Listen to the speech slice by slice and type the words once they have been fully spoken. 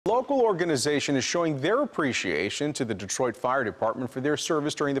Local organization is showing their appreciation to the Detroit Fire Department for their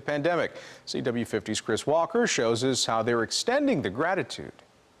service during the pandemic. CW50's Chris Walker shows us how they're extending the gratitude.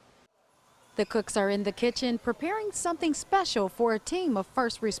 The cooks are in the kitchen preparing something special for a team of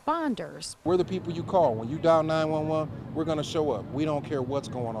first responders. We're the people you call. When you dial 911, we're going to show up. We don't care what's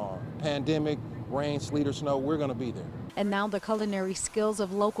going on. Pandemic, rain, sleet, or snow, we're going to be there. And now the culinary skills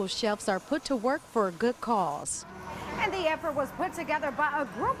of local chefs are put to work for a good cause. And the effort was put together by a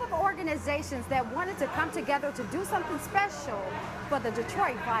group of organizations that wanted to come together to do something special for the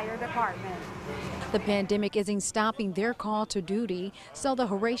Detroit Fire Department. The pandemic isn't stopping their call to duty, so the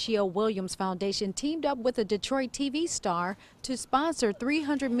Horatio Williams Foundation teamed up with a Detroit TV star to sponsor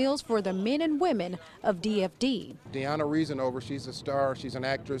 300 meals for the men and women of DFD. Diona Reasonover, she's a star. She's an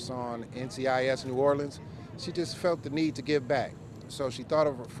actress on NCIS New Orleans. She just felt the need to give back. So she thought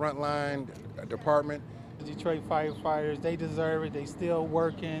of a frontline department. The Detroit firefighters, they deserve it. They still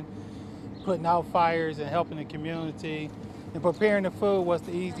working, putting out fires and helping the community. And preparing the food was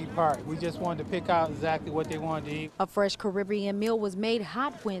the easy part. We just wanted to pick out exactly what they wanted to eat. A fresh Caribbean meal was made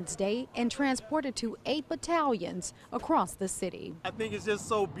hot Wednesday and transported to 8 battalions across the city. I think it's just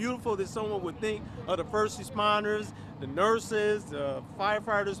so beautiful that someone would think of the first responders, the nurses, the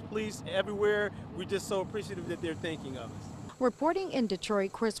firefighters, police, everywhere. We're just so appreciative that they're thinking of us. Reporting in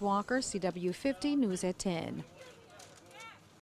Detroit, Chris Walker, CW50 News at 10.